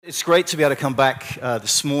It's great to be able to come back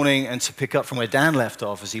this morning and to pick up from where Dan left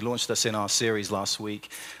off as he launched us in our series last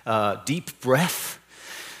week. Deep breath,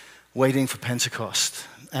 waiting for Pentecost.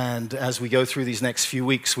 And as we go through these next few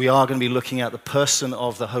weeks, we are going to be looking at the person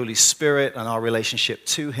of the Holy Spirit and our relationship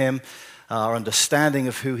to him, our understanding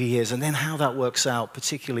of who he is, and then how that works out,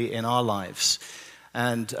 particularly in our lives.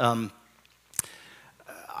 And we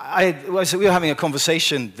were having a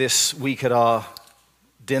conversation this week at our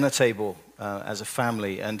dinner table as a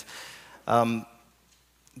family, and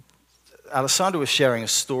Alessandra was sharing a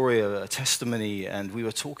story, a testimony, and we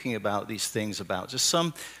were talking about these things, about just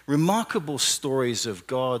some remarkable stories of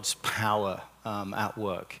God's power at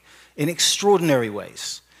work in extraordinary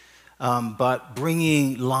ways, but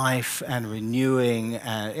bringing life and renewing,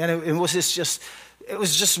 and it was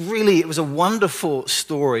a wonderful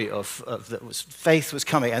story of faith was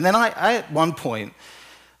coming. And then I at one point,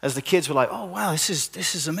 as the kids were like, "Oh wow, this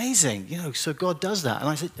is amazing," so God does that, and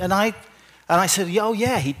I said, "Oh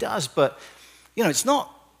yeah, he does, but it's not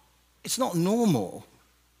normal."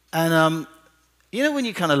 And when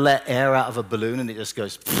you kind of let air out of a balloon and it just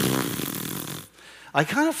goes, I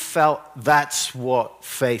kind of felt that's what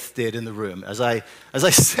faith did in the room as I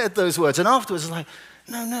said those words, and afterwards I was like,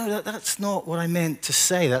 "No, that's not what I meant to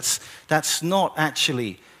say. That's not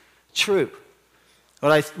actually true."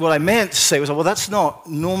 What I meant to say was, well, that's not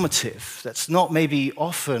normative. That's not maybe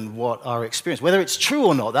often what our experience, whether it's true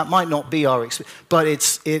or not, that might not be our experience, but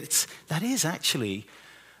that is actually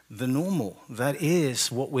the normal. That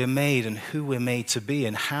is what we're made and who we're made to be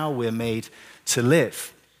and how we're made to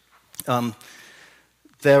live.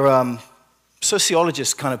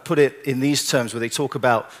 Sociologists kind of put it in these terms where they talk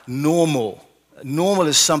about normal. Normal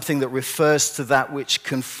is something that refers to that which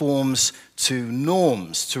conforms to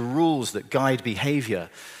norms, to rules that guide behavior.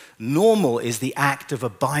 Normal is the act of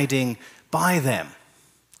abiding by them.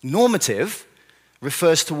 Normative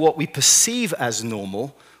refers to what we perceive as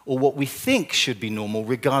normal or what we think should be normal,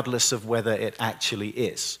 regardless of whether it actually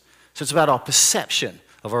is. So it's about our perception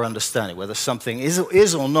of our understanding, whether something is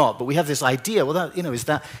or not. But we have this idea, well, is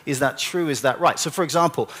that true? Is that right? So for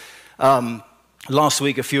example, last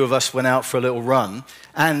week, a few of us went out for a little run,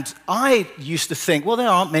 and I used to think, well, there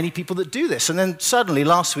aren't many people that do this. And then suddenly,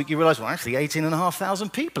 last week, you realize, well, actually,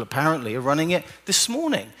 18,500 people apparently are running it this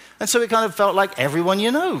morning. And so it kind of felt like everyone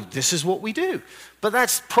this is what we do. But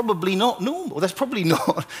that's probably not normal. That's probably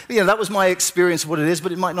not, that was my experience of what it is,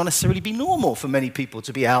 but it might not necessarily be normal for many people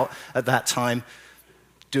to be out at that time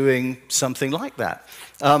doing something like that.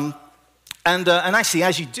 And actually,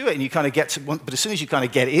 as you do it, and you kind of but as soon as you kind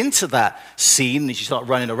of get into that scene, and you start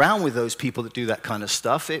running around with those people that do that kind of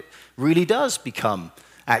stuff, it really does become,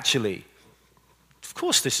 actually, of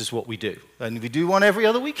course, this is what we do. And we do one every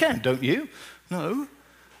other weekend, don't you? No.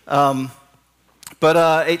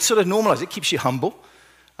 But it sort of normalizes, it keeps you humble.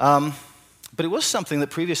 But it was something that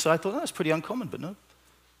previously I thought, that's pretty uncommon, but no.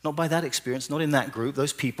 Not by that experience, not in that group,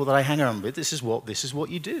 those people that I hang around with. This is what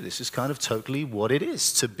you do. This is kind of totally what it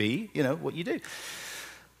is to be, what you do.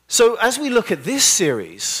 So as we look at this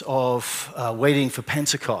series of Waiting for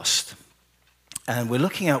Pentecost, and we're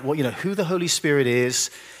looking at who the Holy Spirit is,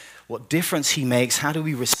 what difference he makes, how do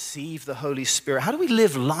we receive the Holy Spirit, how do we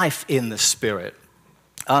live life in the Spirit?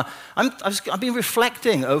 I've been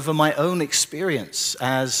reflecting over my own experience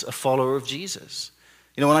as a follower of Jesus.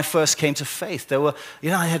 When I first came to faith, there were,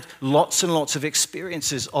 I had lots and lots of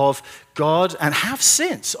experiences of God, and have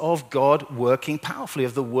since, of God working powerfully,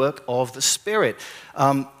 of the work of the Spirit,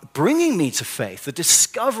 bringing me to faith, the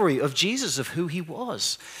discovery of Jesus, of who he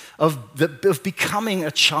was, of becoming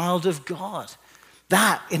a child of God.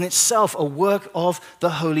 That in itself, a work of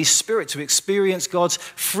the Holy Spirit, to experience God's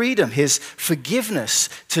freedom, his forgiveness,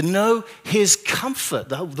 to know his comfort,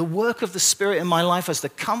 the work of the Spirit in my life as the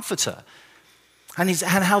comforter. And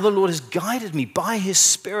how the Lord has guided me by his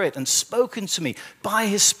Spirit and spoken to me by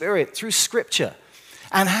his Spirit through Scripture,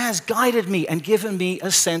 and has guided me and given me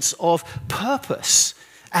a sense of purpose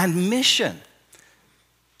and mission.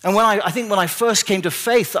 And I think when I first came to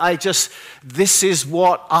faith, this is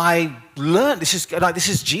what I learned. This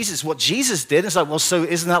is Jesus, what Jesus did. It's like, well, so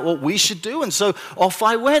isn't that what we should do? And so off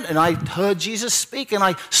I went, and I heard Jesus speak, and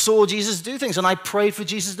I saw Jesus do things, and I prayed for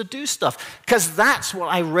Jesus to do stuff, because that's what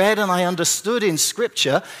I read and I understood in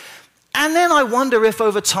Scripture. And then I wonder if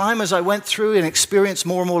over time, as I went through and experienced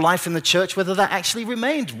more and more life in the church, whether that actually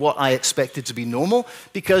remained what I expected to be normal.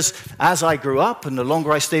 Because as I grew up and the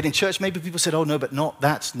longer I stayed in church, maybe people said, oh no, but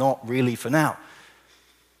that's not really for now.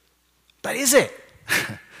 But is it?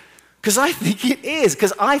 Because I think it is.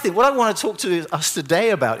 Because I think what I want to talk to us today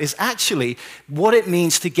about is actually what it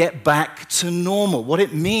means to get back to normal, what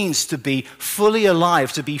it means to be fully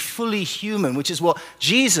alive, to be fully human, which is what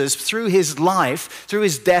Jesus, through his life, through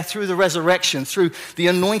his death, through the resurrection, through the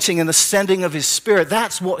anointing and the sending of his Spirit,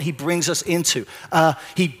 that's what he brings us into.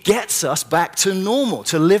 He gets us back to normal,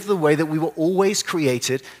 to live the way that we were always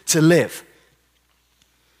created to live.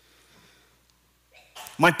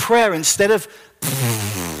 My prayer, instead of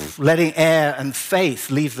letting air and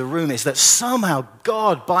faith leave the room, is that somehow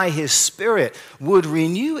God, by his Spirit, would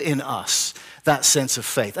renew in us that sense of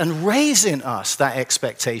faith and raise in us that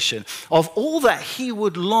expectation of all that he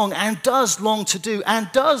would long and does long to do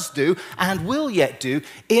and does do and will yet do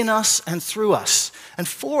in us and through us and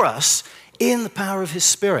for us in the power of his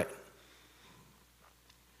Spirit.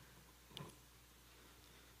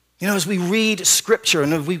 You know, as we read Scripture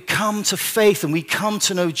and as we come to faith and we come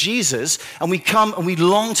to know Jesus and we come and we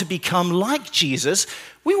long to become like Jesus,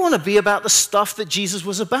 we want to be about the stuff that Jesus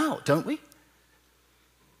was about, don't we?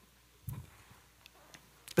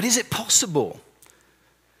 But is it possible?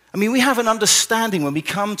 I mean, we have an understanding when we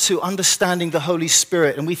come to understanding the Holy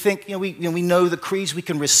Spirit, and we think, we know the creeds, we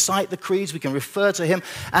can recite the creeds, we can refer to him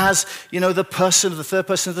as, the third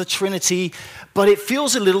person of the Trinity, but it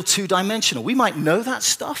feels a little two-dimensional. We might know that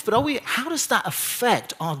stuff, but how does that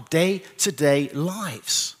affect our day-to-day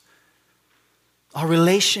lives? Our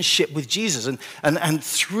relationship with Jesus and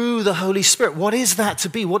through the Holy Spirit. What is that to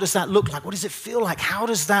be? What does that look like? What does it feel like? How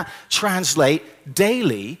does that translate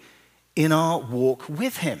daily in our walk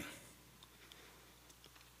with him?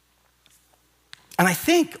 And I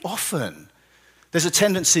think often there's a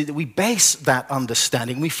tendency that we base that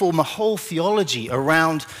understanding, we form a whole theology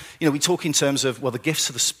around, we talk in terms of, the gifts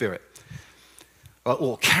of the Spirit,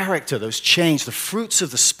 or character, those change, the fruits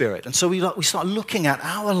of the Spirit. And so we start looking at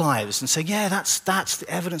our lives and say, that's the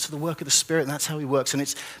evidence of the work of the Spirit, and that's how he works.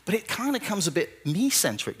 But it kind of comes a bit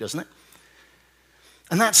me-centric, doesn't it?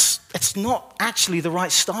 And it's not actually the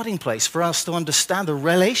right starting place for us to understand the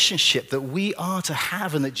relationship that we are to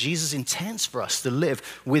have and that Jesus intends for us to live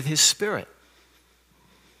with his Spirit.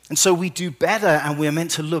 And so we do better, and we're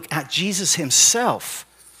meant to look at Jesus himself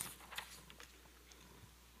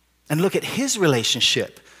and look at his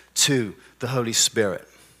relationship to the Holy Spirit.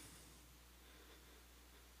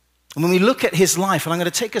 And when we look at his life, and I'm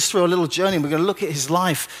going to take us through a little journey, we're going to look at his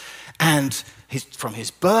life and from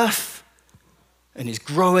his birth and his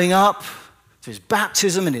growing up to his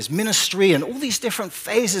baptism and his ministry and all these different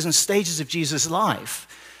phases and stages of Jesus'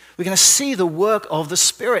 life. We're going to see the work of the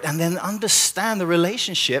Spirit and then understand the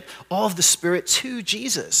relationship of the Spirit to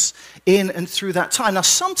Jesus in and through that time. Now,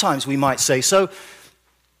 sometimes we might say,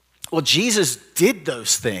 Jesus did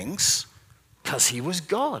those things because he was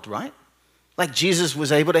God, right? Like Jesus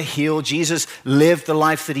was able to heal. Jesus lived the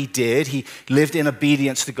life that he did. He lived in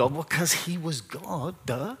obedience to God. Well, because he was God,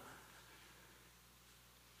 duh.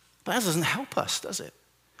 But that doesn't help us, does it?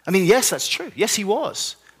 I mean, yes, that's true. Yes, he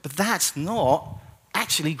was. But that's not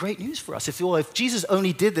actually great news for us. If Jesus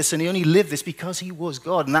only did this and he only lived this because he was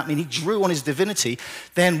God, and that means he drew on his divinity,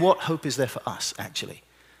 then what hope is there for us, actually?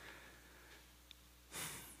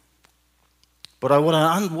 But what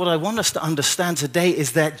I want us to understand today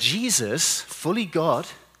is that Jesus, fully God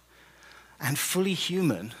and fully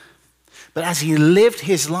human, but as he lived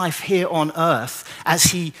his life here on earth, as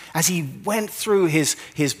he went through his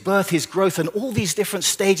birth, his growth, and all these different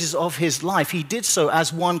stages of his life, he did so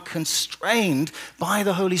as one constrained by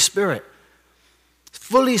the Holy Spirit,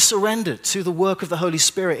 fully surrendered to the work of the Holy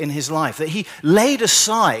Spirit in his life, that he laid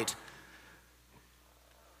aside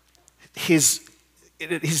his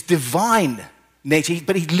divine nature,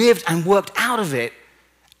 but he lived and worked out of it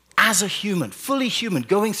as a human, fully human,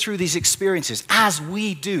 going through these experiences as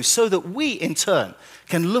we do, so that we, in turn,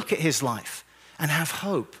 can look at his life and have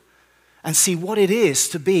hope and see what it is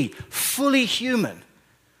to be fully human,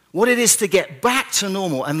 what it is to get back to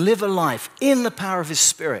normal and live a life in the power of his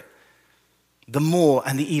Spirit, the more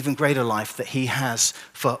and the even greater life that he has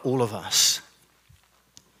for all of us.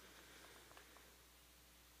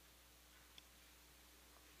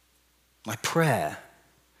 My prayer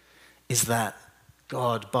is that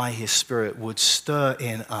God, by his Spirit, would stir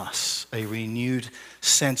in us a renewed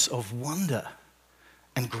sense of wonder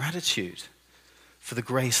and gratitude for the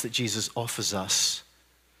grace that Jesus offers us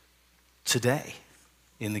today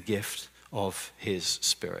in the gift of his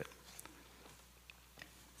Spirit.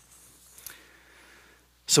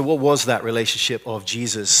 So what was that relationship of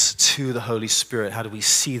Jesus to the Holy Spirit? How do we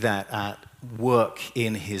see that at work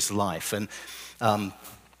in his life? And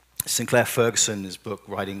Sinclair Ferguson, in his book,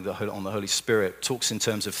 Writing on the Holy Spirit, talks in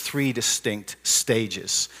terms of three distinct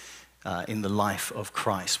stages in the life of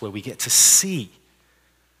Christ, where we get to see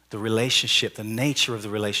the relationship, the nature of the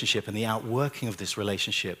relationship, and the outworking of this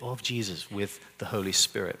relationship of Jesus with the Holy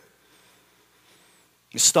Spirit.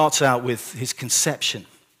 It starts out with his conception.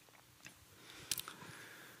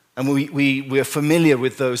 And we are familiar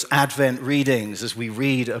with those Advent readings as we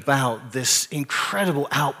read about this incredible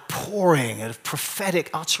outpouring of prophetic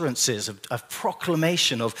utterances, of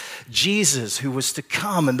proclamation of Jesus who was to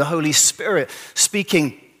come, and the Holy Spirit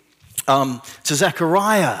speaking to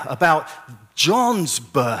Zechariah about John's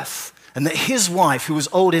birth, and that his wife, who was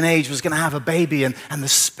old in age, was going to have a baby, and the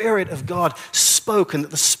Spirit of God spoke, and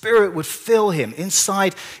that the Spirit would fill him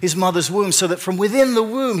inside his mother's womb, so that from within the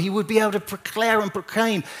womb he would be able to declare and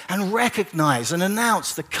proclaim and recognize and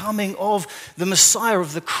announce the coming of the Messiah,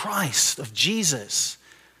 of the Christ, of Jesus.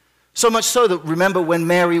 So much so that, remember when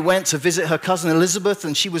Mary went to visit her cousin Elizabeth,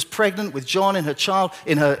 and she was pregnant with John in her child,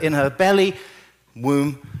 in her belly,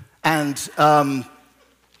 womb, and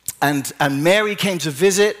Mary came to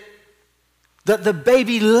visit, that the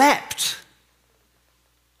baby leapt,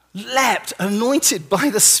 anointed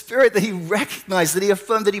by the Spirit, that he recognized, that he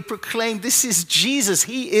affirmed, that he proclaimed, this is Jesus,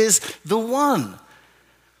 he is the one.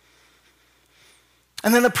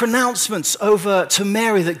 And then the pronouncements over to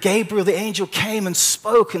Mary that Gabriel, the angel, came and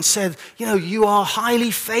spoke and said, you are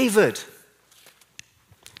highly favored.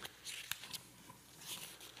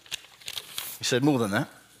 He said more than that.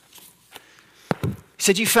 He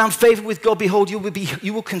said, you found favor with God. Behold, you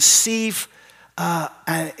will conceive,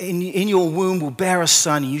 and in your womb will bear a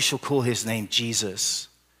son, and you shall call his name Jesus.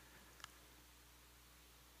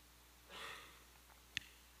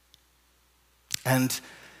 And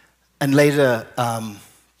later,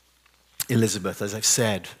 Elizabeth, as I've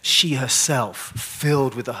said, she herself,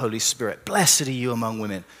 filled with the Holy Spirit. Blessed are you among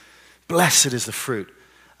women. Blessed is the fruit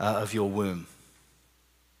of your womb.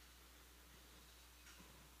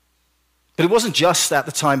 But it wasn't just at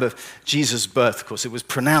the time of Jesus' birth, of course. It was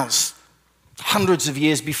pronounced hundreds of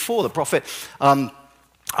years before. The prophet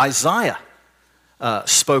Isaiah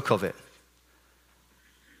spoke of it.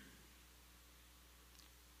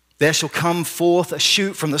 There shall come forth a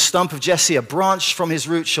shoot from the stump of Jesse, a branch from his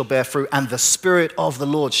root shall bear fruit, and the Spirit of the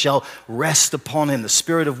Lord shall rest upon him, the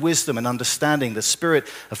Spirit of wisdom and understanding, the Spirit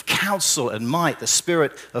of counsel and might, the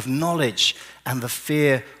Spirit of knowledge and the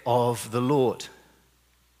fear of the Lord.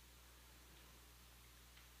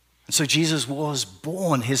 And so Jesus was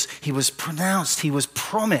born, he was pronounced, he was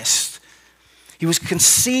promised, he was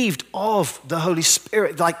conceived of the Holy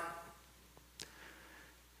Spirit, like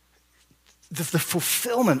the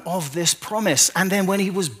fulfillment of this promise. And then when he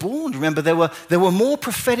was born, remember, there were more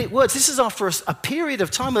prophetic words. This is after a period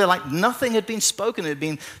of time where like nothing had been spoken, it had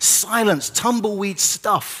been silence, tumbleweed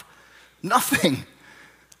stuff, nothing.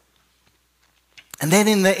 And then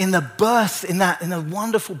in the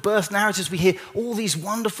wonderful birth narratives, we hear all these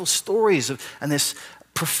wonderful stories and this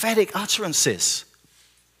prophetic utterances.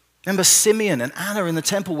 Remember Simeon and Anna in the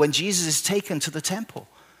temple when Jesus is taken to the temple.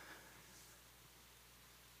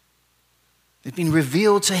 It had been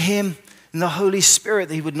revealed to him in the Holy Spirit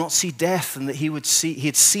that he would not see death, and that he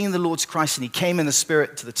had seen the Lord's Christ, and he came in the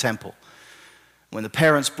Spirit to the temple. When the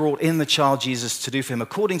parents brought in the child Jesus to do for him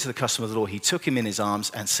according to the custom of the law, he took him in his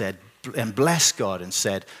arms and blessed God and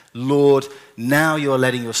said, Lord, now you are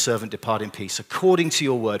letting your servant depart in peace according to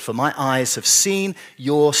your word, for my eyes have seen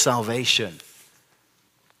your salvation.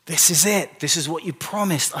 This is it. This is what you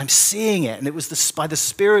promised. I'm seeing it. And it was by the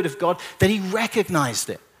Spirit of God that he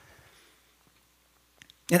recognized it.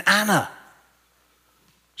 And Anna,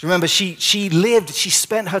 remember, she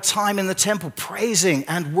spent her time in the temple praising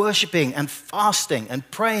and worshiping and fasting and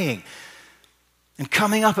praying. And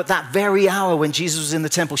coming up at that very hour when Jesus was in the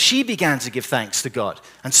temple, she began to give thanks to God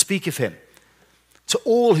and speak of him to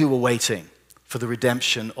all who were waiting for the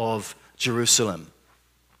redemption of Jerusalem.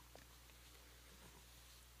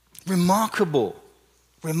 Remarkable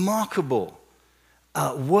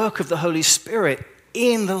work of the Holy Spirit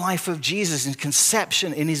in the life of Jesus, in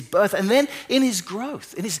conception, in his birth, and then in his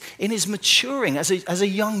growth, in his maturing as a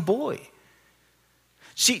young boy.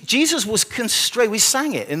 See, Jesus was constrained. We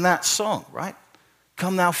sang it in that song, right?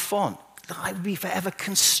 Come thou font, that I would be forever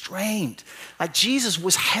constrained. Like Jesus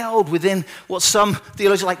was held within what some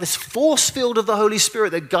theologians like this force field of the Holy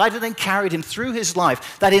Spirit that guided and carried him through his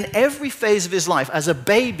life, that in every phase of his life, as a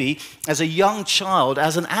baby, as a young child,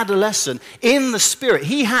 as an adolescent, in the Spirit,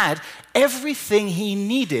 he had everything he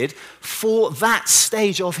needed for that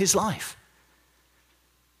stage of his life.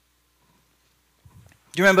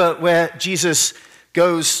 Do you remember where Jesus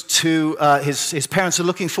goes to his parents are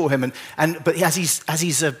looking for him, but as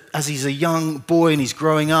he's a young boy and he's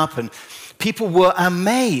growing up, and people were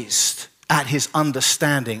amazed at his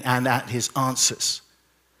understanding and at his answers.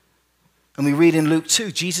 And we read in Luke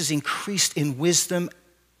 2, Jesus increased in wisdom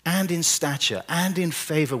and in stature and in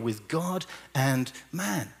favor with God and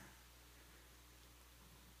man.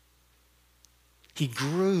 He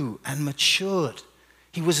grew and matured.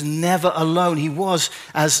 He was never alone. He was,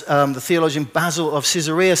 as the theologian Basil of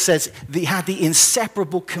Caesarea says, he had the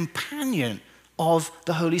inseparable companion of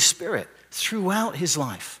the Holy Spirit throughout his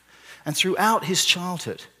life and throughout his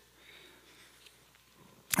childhood.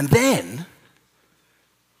 And then,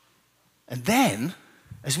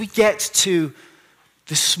 as we get to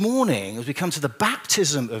this morning, as we come to the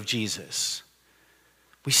baptism of Jesus,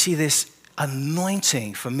 we see this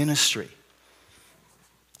anointing for ministry.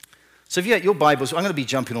 So if you get your Bibles, I'm going to be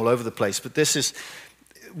jumping all over the place, but this is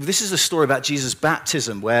a story about Jesus'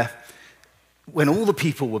 baptism, where when all the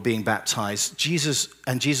people were being baptized, Jesus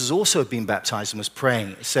also had been baptized and was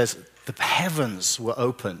praying. It says the heavens were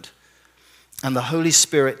opened, and the Holy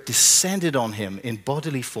Spirit descended on him in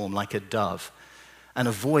bodily form like a dove, and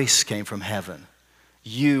a voice came from heaven.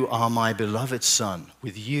 You are my beloved Son.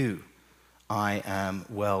 With you I am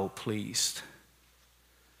well pleased.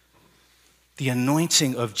 The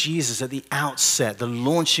anointing of Jesus at the outset, the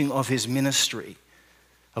launching of his ministry,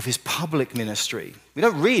 of his public ministry. We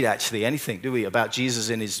don't read actually anything, do we, about Jesus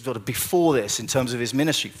in his sort of before this in terms of his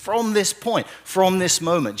ministry. From this point, from this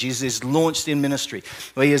moment, Jesus is launched in ministry,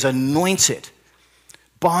 where he is anointed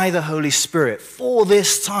by the Holy Spirit for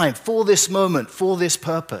this time, for this moment, for this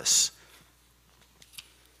purpose.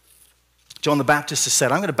 John the Baptist has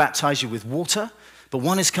said, I'm going to baptize you with water, but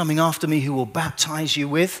one is coming after me who will baptize you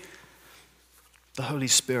with the Holy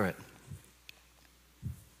Spirit.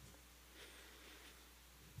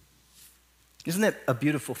 Isn't it a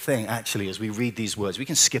beautiful thing, actually, as we read these words? We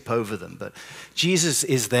can skip over them, but Jesus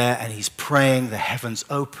is there and he's praying, the heavens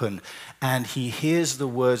open, and he hears the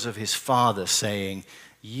words of his Father saying,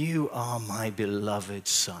 you are my beloved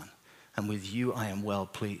Son, and with you I am well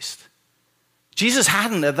pleased. Jesus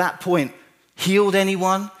hadn't at that point healed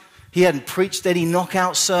anyone. He hadn't preached any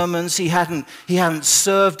knockout sermons. He hadn't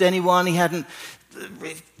served anyone. He hadn't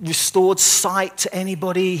restored sight to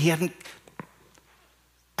anybody. And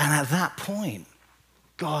at that point,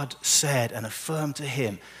 God said and affirmed to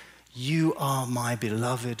him, you are my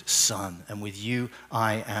beloved Son, and with you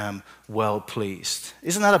I am well pleased.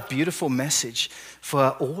 Isn't that a beautiful message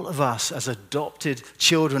for all of us as adopted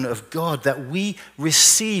children of God, that we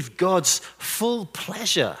receive God's full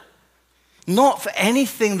pleasure, not for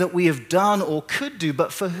anything that we have done or could do,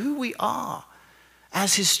 but for who we are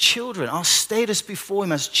as his children, our status before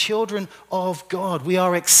him as children of God. We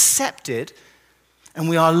are accepted and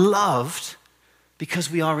we are loved because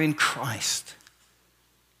we are in Christ.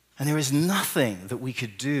 And there is nothing that we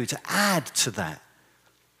could do to add to that.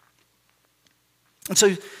 And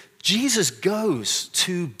so Jesus goes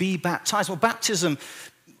to be baptized. Well, baptism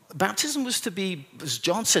was to be, as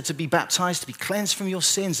John said, to be baptized, to be cleansed from your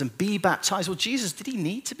sins and be baptized. Well, Jesus, did he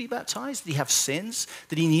need to be baptized? Did he have sins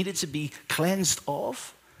that he needed to be cleansed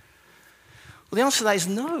of? Well, the answer to that is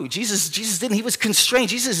no. Jesus didn't. He was constrained.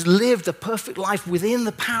 Jesus lived a perfect life within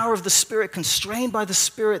the power of the Spirit, constrained by the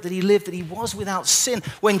Spirit that he lived, that he was without sin.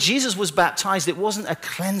 When Jesus was baptized, it wasn't a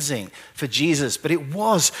cleansing for Jesus, but it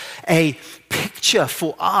was a picture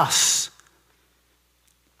for us,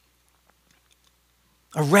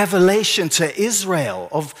 a revelation to Israel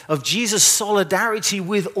of Jesus' solidarity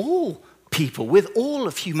with all people, with all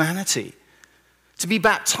of humanity. To be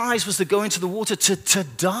baptized was to go into the water to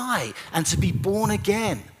die and to be born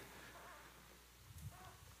again.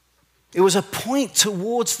 It was a point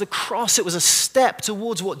towards the cross. It was a step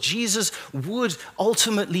towards what Jesus would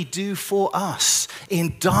ultimately do for us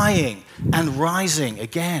in dying and rising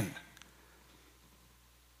again.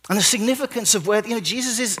 And the significance of where,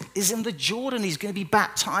 Jesus is in the Jordan. He's going to be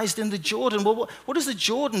baptized in the Jordan. Well, what does the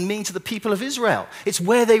Jordan mean to the people of Israel? It's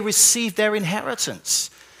where they received their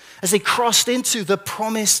inheritance. As they crossed into the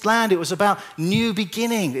promised land, it was about new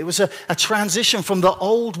beginning. It was a transition from the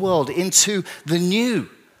old world into the new. Do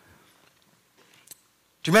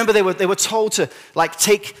you remember they were told to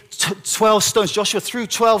take 12 stones? Joshua threw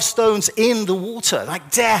 12 stones in the water,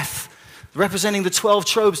 like death, representing the 12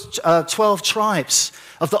 tribes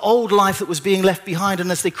of the old life that was being left behind.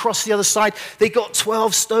 And as they crossed the other side, they got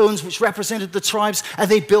 12 stones, which represented the tribes, and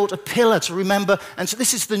they built a pillar to remember. And so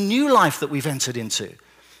this is the new life that we've entered into.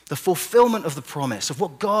 The fulfillment of the promise of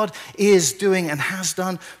what God is doing and has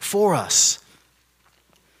done for us.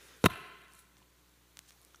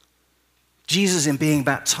 Jesus, in being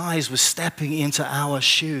baptized, was stepping into our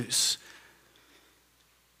shoes.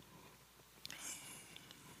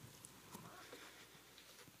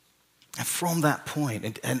 And from that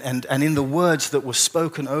point, and in the words that were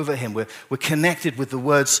spoken over him, we're connected with the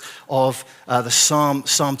words of the Psalm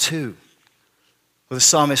 2, where the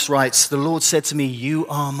psalmist writes, "The Lord said to me, you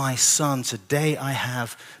are my son, today I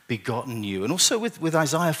have begotten you." And also with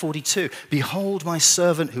Isaiah 42, "Behold my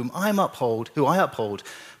servant who I uphold,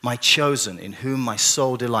 my chosen, in whom my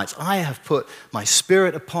soul delights. I have put my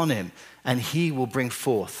spirit upon him, and he will bring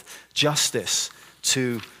forth justice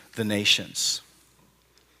to the nations."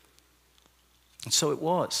 And so it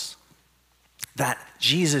was that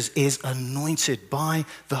Jesus is anointed by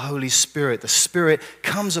the Holy Spirit. The Spirit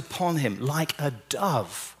comes upon him like a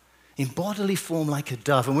dove, in bodily form like a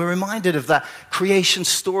dove. And we're reminded of that creation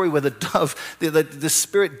story where the dove, the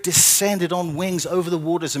Spirit descended on wings over the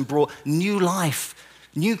waters and brought new life,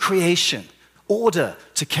 new creation, order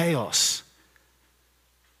to chaos.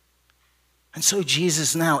 And so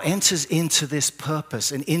Jesus now enters into this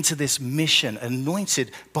purpose and into this mission,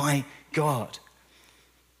 anointed by God.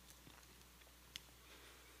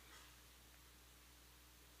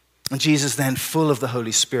 And Jesus then, full of the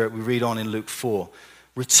Holy Spirit, we read on in Luke 4,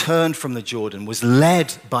 returned from the Jordan, was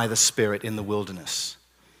led by the Spirit in the wilderness,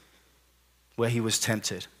 where he was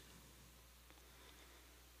tempted.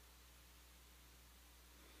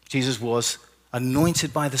 Jesus was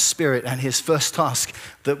anointed by the Spirit, and his first task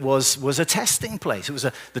that was a testing place. It was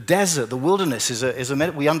the desert, the wilderness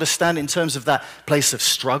we understand in terms of that place of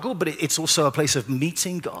struggle, but it's also a place of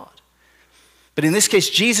meeting God. But in this case,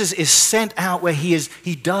 Jesus is sent out where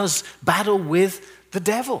he does battle with the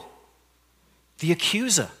devil, the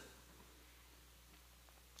accuser.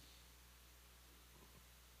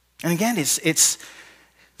 And again, it's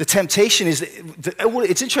the temptation is,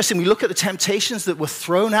 it's interesting, we look at the temptations that were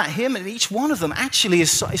thrown at him, and each one of them actually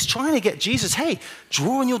is trying to get Jesus, hey,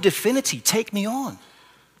 draw on your divinity, take me on.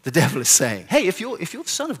 The devil is saying, hey, if you're the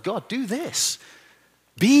Son of God, do this.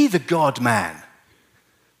 Be the God-man.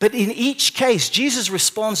 But in each case, Jesus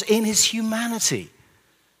responds in his humanity.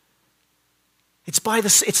 It's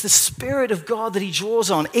the Spirit of God that he draws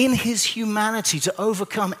on in his humanity to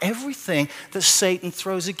overcome everything that Satan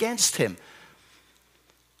throws against him.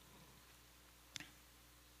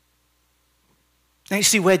 Now you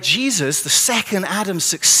see, where Jesus, the second Adam,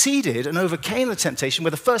 succeeded and overcame the temptation, where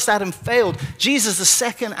the first Adam failed, Jesus, the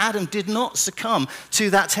second Adam, did not succumb to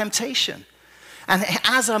that temptation. And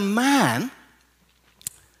as a man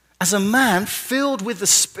filled with the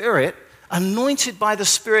Spirit, anointed by the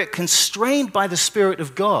Spirit, constrained by the Spirit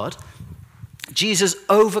of God, Jesus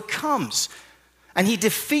overcomes and he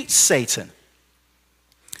defeats Satan.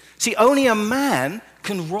 See, only a man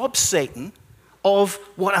can rob Satan of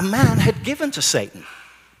what a man had given to Satan.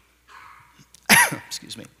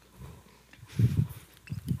 Excuse me.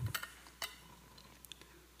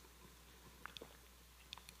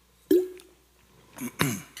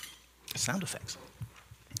 Sound effects.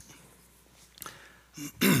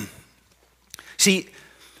 See,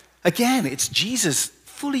 again, it's Jesus,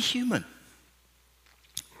 fully human,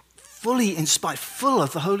 fully inspired, full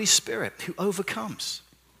of the Holy Spirit, who overcomes.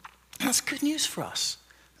 And that's good news for us.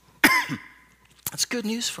 That's good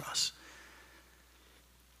news for us.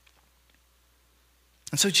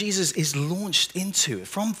 And so Jesus is launched into it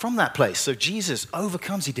from that place. So Jesus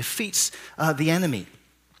overcomes, he defeats the enemy.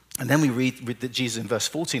 And then we read that Jesus, in verse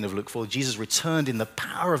 14 of Luke 4, Jesus returned in the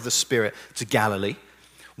power of the Spirit to Galilee,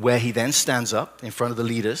 where he then stands up in front of the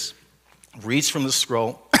leaders, reads from the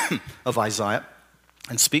scroll of Isaiah,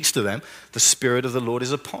 and speaks to them, "The Spirit of the Lord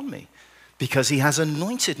is upon me, because he has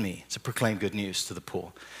anointed me to proclaim good news to the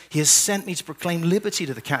poor. He has sent me to proclaim liberty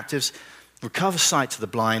to the captives, recover sight to the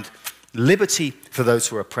blind, liberty for those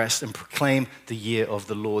who are oppressed, and proclaim the year of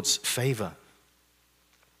the Lord's favor."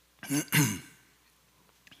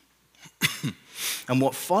 And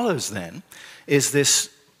what follows then is this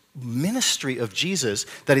ministry of Jesus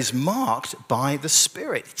that is marked by the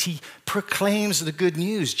Spirit. He proclaims the good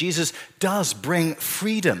news. Jesus does bring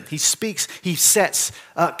freedom. He speaks, he sets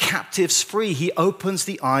captives free. He opens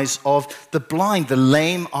the eyes of the blind. The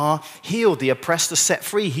lame are healed. The oppressed are set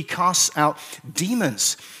free. He casts out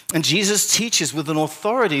demons. And Jesus teaches with an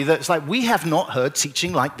authority that's like, we have not heard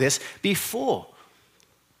teaching like this before.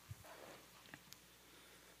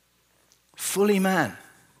 Fully man,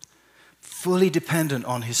 fully dependent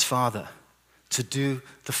on his Father to do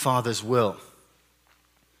the Father's will.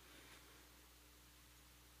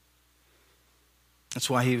 That's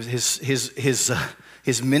why his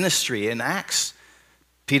ministry in Acts,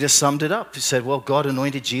 Peter summed it up. He said, well, God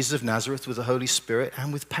anointed Jesus of Nazareth with the Holy Spirit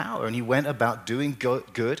and with power, and he went about doing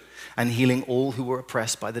good and healing all who were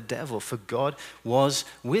oppressed by the devil, for God was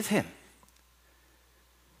with him.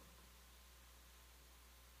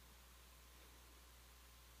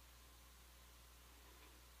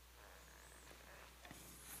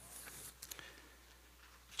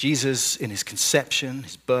 Jesus, in his conception,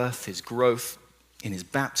 his birth, his growth, in his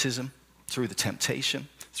baptism, through the temptation,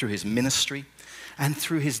 through his ministry, and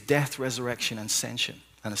through his death, resurrection, and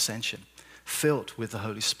ascension, filled with the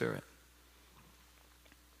Holy Spirit.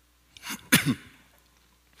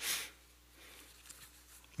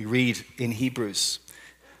 We read in Hebrews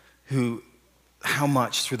how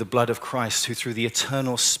much through the blood of Christ, who through the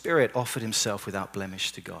eternal Spirit offered himself without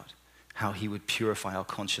blemish to God, how he would purify our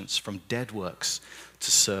conscience from dead works to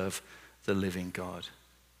serve the living God.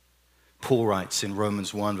 Paul writes in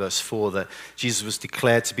Romans 1 verse 4 that Jesus was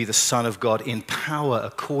declared to be the Son of God in power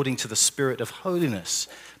according to the Spirit of holiness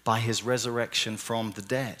by his resurrection from the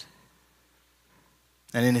dead.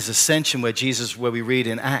 And in his ascension, where we read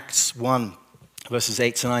in Acts 1 verses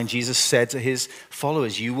 8 to 9, Jesus said to his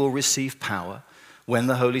followers, "You will receive power when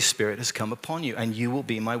the Holy Spirit has come upon you, and you will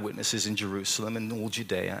be my witnesses in Jerusalem and all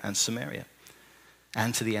Judea and Samaria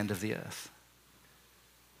and to the end of the earth."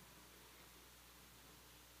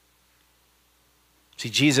 See,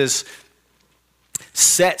 Jesus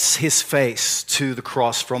sets his face to the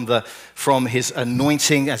cross from his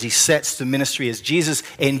anointing as he sets the ministry, as Jesus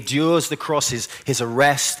endures the cross, his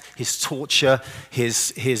arrest, his torture,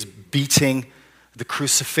 his beating, the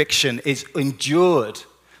crucifixion is endured,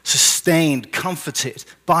 sustained, comforted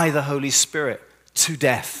by the Holy Spirit to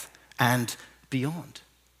death and beyond.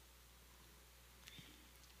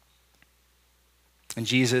 And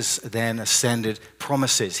Jesus then ascended,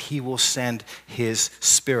 promises he will send his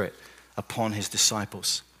Spirit upon his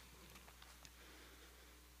disciples.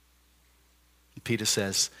 Peter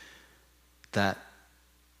says that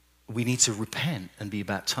we need to repent and be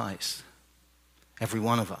baptized, every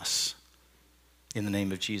one of us, in the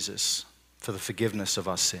name of Jesus, for the forgiveness of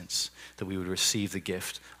our sins, that we would receive the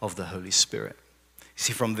gift of the Holy Spirit.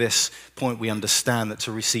 See, from this point, we understand that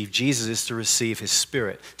to receive Jesus is to receive his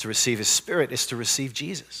Spirit. To receive his Spirit is to receive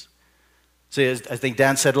Jesus. So as I think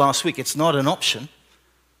Dan said last week, it's not an option.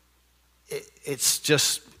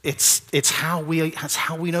 It's how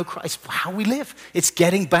we know Christ, how we live. It's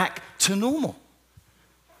getting back to normal.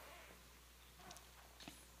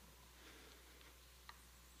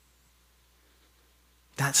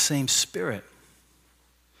 That same Spirit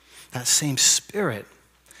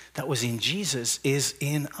that was in Jesus is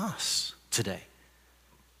in us today.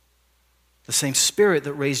 The same Spirit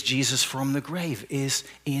that raised Jesus from the grave is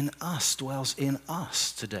in us, dwells in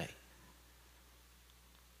us today.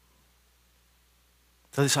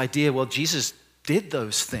 So this idea, well, Jesus did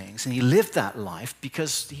those things and he lived that life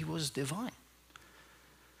because he was divine.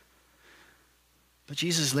 But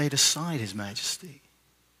Jesus laid aside his majesty.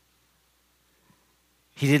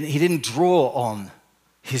 He didn't draw on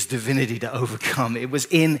his divinity to overcome. It was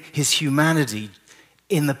in his humanity,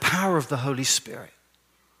 in the power of the Holy Spirit.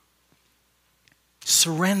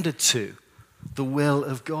 Surrendered to the will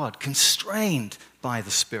of God, constrained by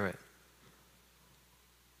the Spirit.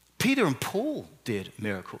 Peter and Paul did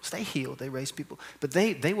miracles. They healed, they raised people. But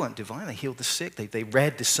they weren't divine. They healed the sick. They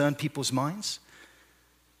discerned people's minds.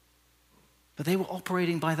 But they were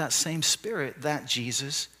operating by that same Spirit that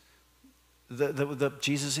Jesus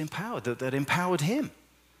empowered, that empowered him.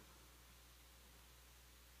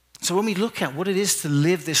 So when we look at what it is to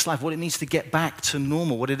live this life, what it means to get back to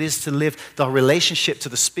normal, what it is to live the relationship to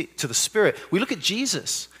the Spirit, we look at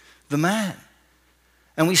Jesus, the man.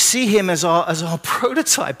 And we see him as our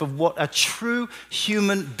prototype of what a true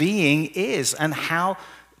human being is and how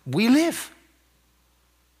we live.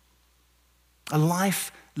 A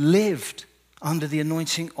life lived under the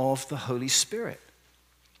anointing of the Holy Spirit.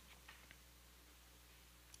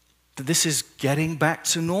 That this is getting back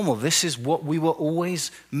to normal. This is what we were always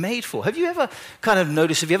made for. Have you ever kind of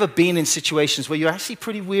noticed, have you ever been in situations where you're actually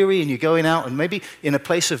pretty weary and you're going out and maybe in a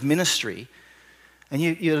place of ministry and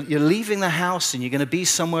you're leaving the house and you're going to be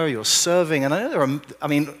somewhere, you're serving, and I know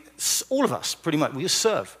all of us pretty much, we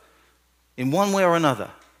serve in one way or another.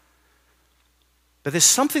 But there's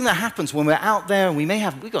something that happens when we're out there and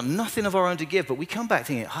we've got nothing of our own to give, but we come back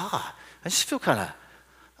thinking, I just feel kind of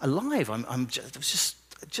alive. I'm just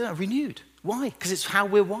renewed. Why? Because it's how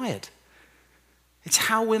we're wired. It's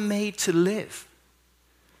how we're made to live.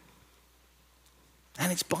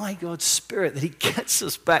 And it's by God's Spirit that he gets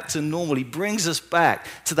us back to normal. He brings us back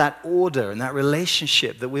to that order and that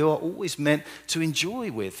relationship that we were always meant to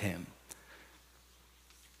enjoy with him.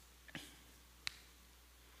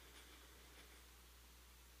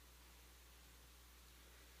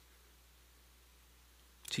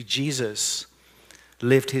 See, Jesus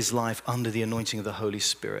lived his life under the anointing of the Holy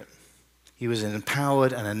Spirit. He was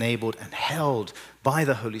empowered and enabled and held by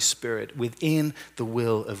the Holy Spirit within the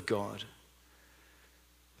will of God.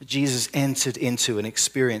 Jesus entered into and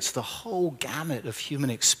experienced the whole gamut of human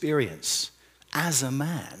experience as a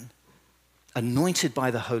man, anointed by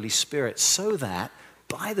the Holy Spirit, so that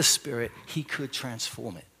by the Spirit he could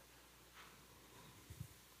transform it.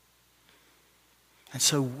 And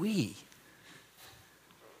so we,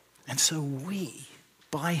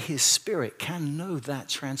 by his Spirit, can know that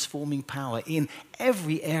transforming power in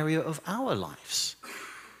every area of our lives.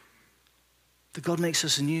 That God makes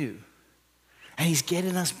us new. And he's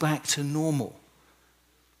getting us back to normal.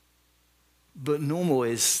 But normal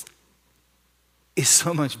is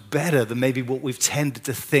so much better than maybe what we've tended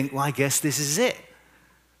to think, well, I guess this is it.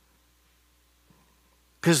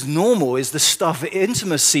 Because normal is the stuff of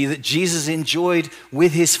intimacy that Jesus enjoyed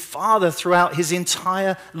with his Father throughout his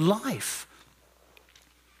entire life.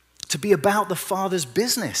 To be about the Father's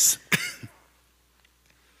business.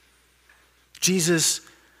 Jesus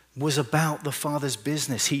was about the Father's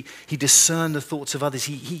business. He discerned the thoughts of others.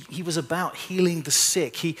 He was about healing the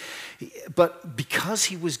sick. But because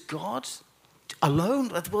he was God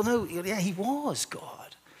alone, well, no, yeah, he was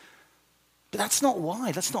God. But that's not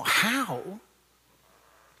why. That's not how.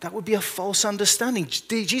 That would be a false understanding.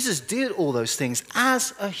 Jesus did all those things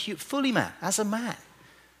as a fully man, as a man,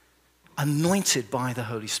 anointed by the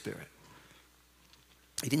Holy Spirit.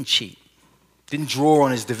 He didn't cheat. Didn't draw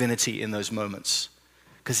on his divinity in those moments.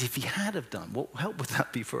 Because if he had have done, what help would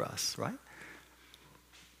that be for us, right?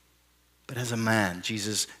 But as a man,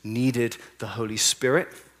 Jesus needed the Holy Spirit,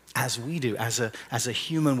 as we do. As a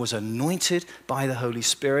human, was anointed by the Holy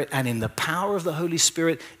Spirit, and in the power of the Holy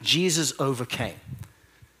Spirit, Jesus overcame.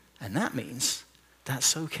 And that means that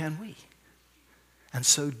so can we. And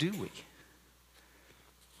so do we.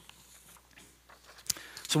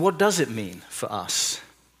 So what does it mean for us?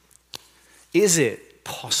 Is it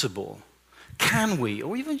possible? Can we,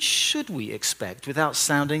 or even should we expect, without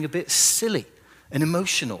sounding a bit silly and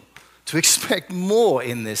emotional, to expect more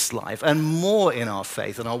in this life and more in our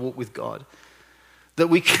faith and our walk with God? That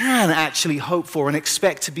we can actually hope for and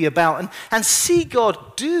expect to be about and see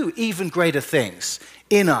God do even greater things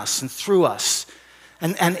in us and through us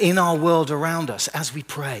and in our world around us as we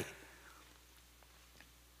pray.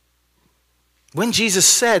 When Jesus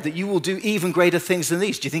said that you will do even greater things than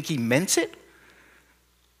these, do you think he meant it?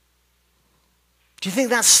 Do you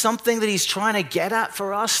think that's something that he's trying to get at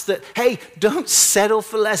for us? That, hey, don't settle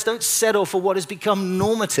for less. Don't settle for what has become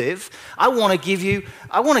normative. I want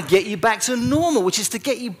to get you back to normal, which is to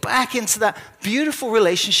get you back into that beautiful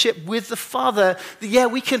relationship with the Father. Yeah,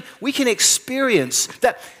 we can experience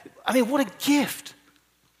that. I mean, what a gift.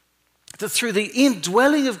 That through the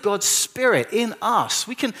indwelling of God's Spirit in us,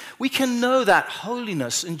 we can know that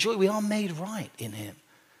holiness and joy. We are made right in him.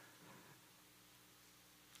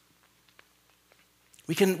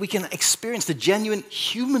 We can experience the genuine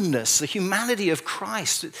humanness, the humanity of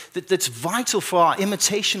Christ that's vital for our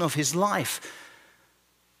imitation of his life.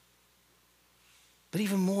 But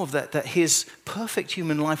even more of that his perfect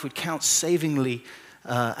human life would count savingly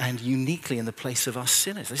and uniquely in the place of us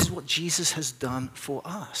sinners. This is what Jesus has done for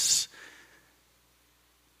us.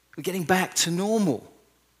 We're getting back to normal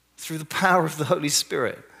through the power of the Holy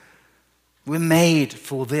Spirit. We're made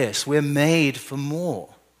for this. We're made for more.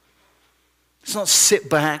 Let's not sit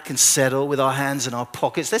back and settle with our hands in our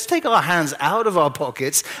pockets. Let's take our hands out of our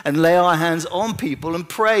pockets and lay our hands on people and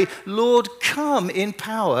pray, Lord, come in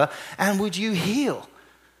power and would you heal?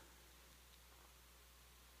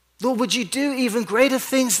 Lord, would you do even greater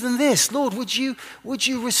things than this? Lord, would you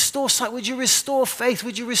restore sight? Would you restore faith?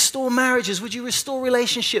 Would you restore marriages? Would you restore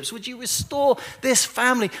relationships? Would you restore this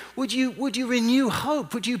family? Would you renew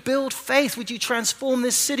hope? Would you build faith? Would you transform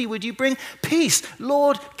this city? Would you bring peace?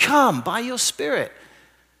 Lord, come by your Spirit.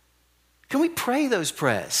 Can we pray those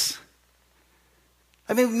prayers?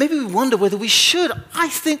 I mean, maybe we wonder whether we should. I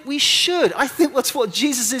think we should. I think that's what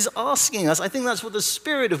Jesus is asking us. I think that's what the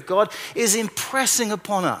Spirit of God is impressing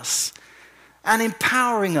upon us and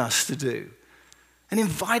empowering us to do and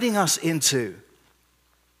inviting us into.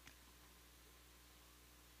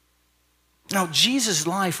 Now, Jesus'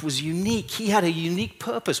 life was unique. He had a unique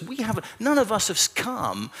purpose. None of us have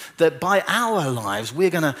come that by our lives we're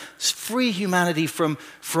going to free humanity from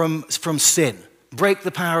sin, break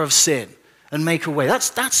the power of sin, and make a way.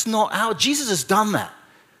 That's not how Jesus has done that.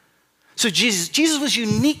 So Jesus was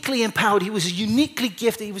uniquely empowered. He was uniquely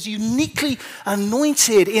gifted. He was uniquely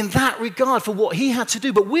anointed in that regard for what he had to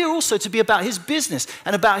do. But we're also to be about his business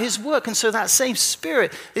and about his work. And so that same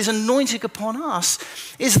Spirit is anointing upon us,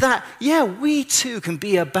 is that, yeah, we too can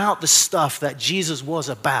be about the stuff that Jesus was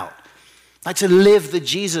about. Like to live the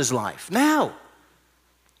Jesus life. Now,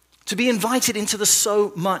 to be invited into the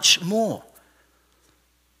so much more.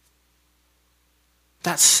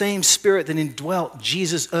 That same Spirit that indwelt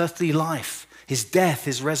Jesus' earthly life, his death,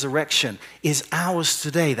 his resurrection, is ours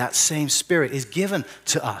today. That same Spirit is given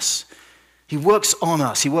to us. He works on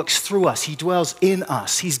us. He works through us. He dwells in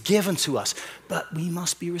us. He's given to us. But we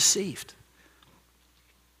must be received.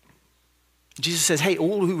 Jesus says, hey,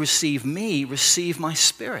 all who receive me receive my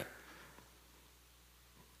Spirit,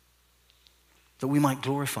 that we might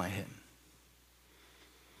glorify him.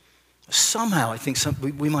 Somehow, I think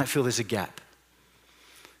we might feel there's a gap.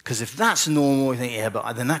 Because if that's normal, we think, yeah,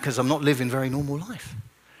 but then that because I'm not living a very normal life.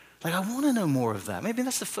 Like, I want to know more of that. Maybe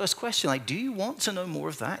that's the first question. Like, do you want to know more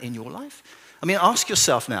of that in your life? I mean, ask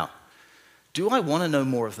yourself now, do I want to know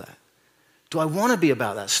more of that? Do I want to be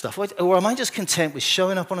about that stuff? Or am I just content with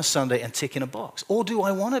showing up on a Sunday and ticking a box? Or do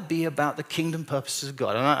I want to be about the kingdom purposes of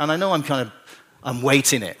God? And I know I'm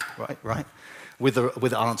weighting it, right? With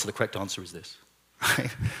the answer, the correct answer is this, right?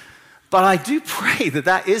 But I do pray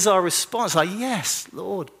that is our response. Like, yes,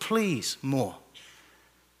 Lord, please, more.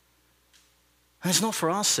 And it's not for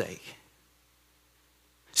our sake.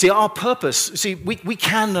 See, our purpose, we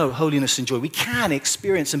can know holiness and joy. We can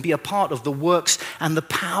experience and be a part of the works and the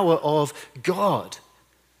power of God.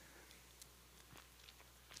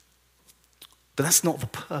 But that's not the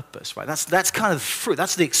purpose, right? That's kind of the fruit.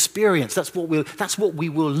 That's the experience. That's what we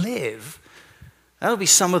will live. That'll be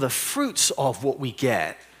some of the fruits of what we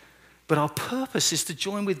get. But our purpose is to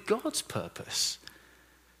join with God's purpose.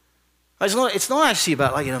 It's not actually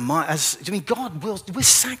about, we're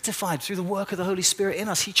sanctified through the work of the Holy Spirit in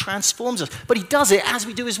us. He transforms us, but he does it as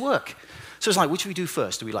we do his work. So it's like, which do we do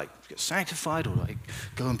first? Do we get sanctified, or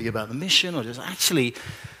go and be about the mission, or just actually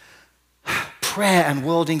prayer and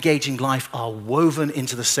world-engaging life are woven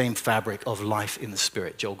into the same fabric of life in the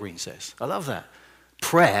Spirit, Joel Green says. I love that.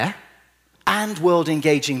 Prayer and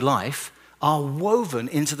world-engaging life are woven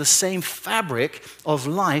into the same fabric of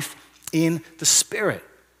life in the Spirit.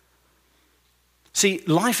 See,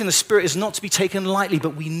 life in the Spirit is not to be taken lightly,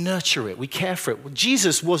 but we nurture it, we care for it.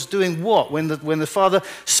 Jesus was doing what? When the Father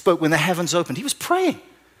spoke, when the heavens opened, he was praying.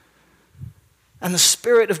 And the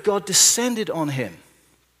Spirit of God descended on him.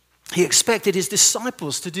 He expected his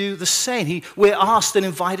disciples to do the same. We're asked and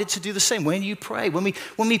invited to do the same. When you pray, when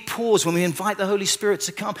we pause, when we invite the Holy Spirit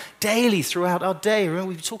to come daily throughout our day. Remember,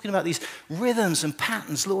 we were talking about these rhythms and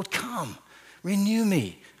patterns. Lord, come, renew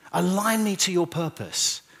me, align me to your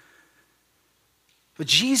purpose. But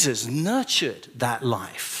Jesus nurtured that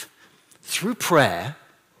life through prayer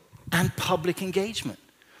and public engagement.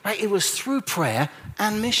 Right? It was through prayer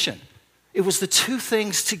and mission. It was the two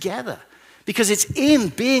things together. Because it's in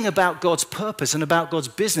being about God's purpose and about God's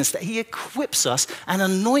business that he equips us and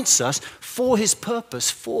anoints us for his purpose,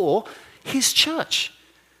 for his church.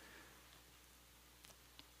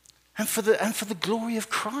 And for the glory of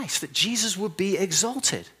Christ, that Jesus would be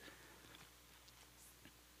exalted.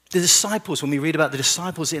 The disciples, when we read about the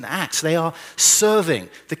disciples in Acts, they are serving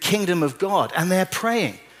the kingdom of God and they're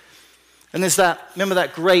praying. And there's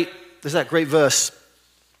that great verse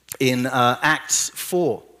in Acts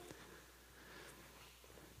 4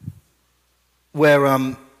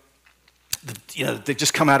 where they've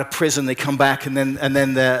just come out of prison, they come back, and then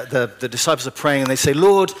the disciples are praying and they say,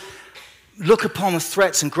 Lord, look upon the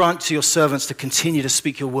threats and grant to your servants to continue to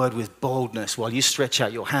speak your word with boldness while you stretch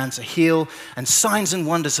out your hand to heal, and signs and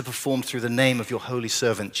wonders are performed through the name of your holy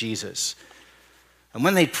servant Jesus. And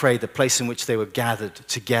when they prayed, the place in which they were gathered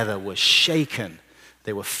together was shaken.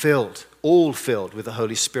 They were all filled with the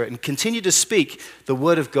Holy Spirit, and continued to speak the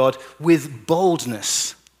word of God with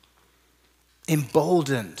boldness,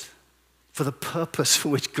 emboldened for the purpose for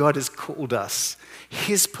which God has called us,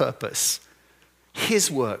 his purpose, his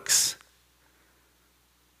works.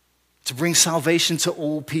 To bring salvation to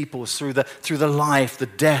all peoples through the life, the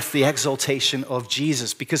death, the exaltation of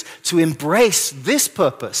Jesus. Because to embrace this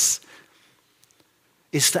purpose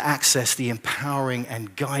is to access the empowering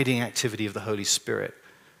and guiding activity of the Holy Spirit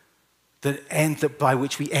by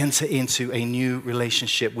which we enter into a new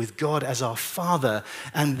relationship with God as our Father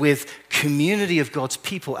and with community of God's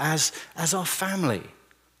people as our family.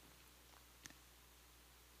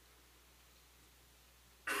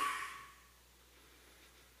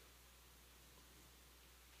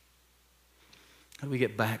 How do we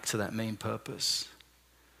get back to that main purpose?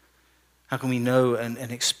 How can we know and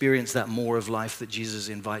experience that more of life that Jesus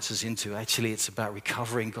invites us into? Actually, it's about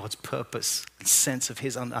recovering God's purpose and sense of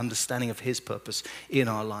his understanding of his purpose in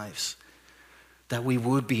our lives. That we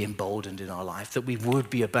would be emboldened in our life, that we would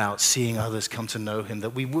be about seeing others come to know him,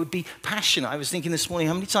 that we would be passionate. I was thinking this morning,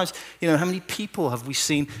 how many times, how many people have we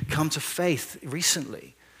seen come to faith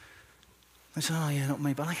recently? I said, oh yeah, not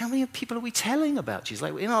me. But like, how many people are we telling about Jesus?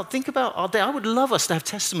 Like, think about our day. I would love us to have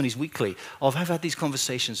testimonies weekly of I've had these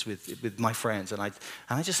conversations with my friends, and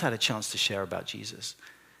I just had a chance to share about Jesus.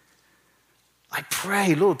 I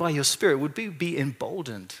pray, Lord, by your Spirit, would we be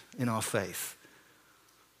emboldened in our faith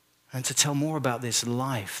and to tell more about this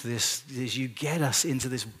life, this as you get us into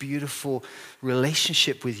this beautiful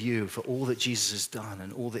relationship with you for all that Jesus has done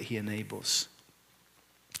and all that he enables.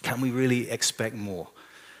 Can we really expect more?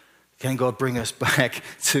 Can God bring us back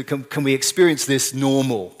to, can we experience this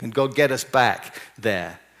normal? Can God get us back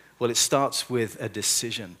there? Well, it starts with a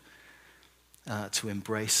decision to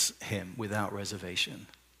embrace him without reservation.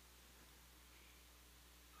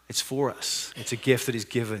 It's for us. It's a gift that is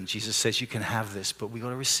given. Jesus says you can have this, but we've got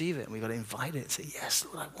to receive it. We've got to invite it. Say, yes,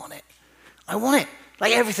 Lord, I want it. I want it,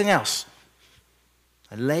 like everything else.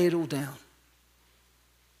 I lay it all down.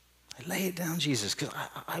 I lay it down, Jesus, because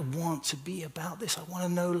I want to be about this. I want to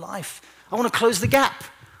know life. I want to close the gap.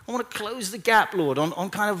 I want to close the gap, Lord, on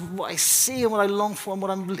kind of what I see and what I long for and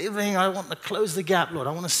what I'm living. I want to close the gap, Lord.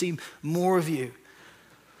 I want to see more of you.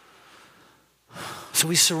 So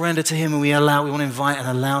we surrender to him and we want to invite and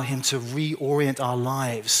allow him to reorient our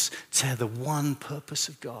lives to the one purpose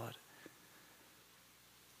of God.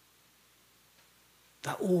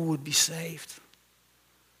 That all would be saved.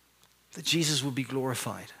 That Jesus would be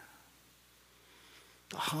glorified.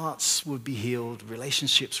 The hearts would be healed,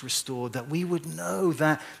 relationships restored, that we would know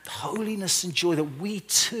that holiness and joy that we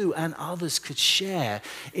too and others could share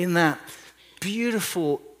in that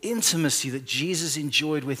beautiful intimacy that Jesus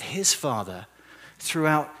enjoyed with his Father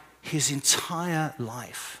throughout his entire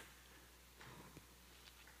life.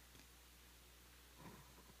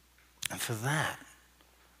 And for that,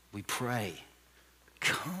 we pray,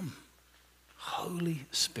 come, Holy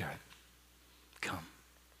Spirit, come.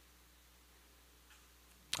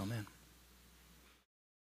 Amen.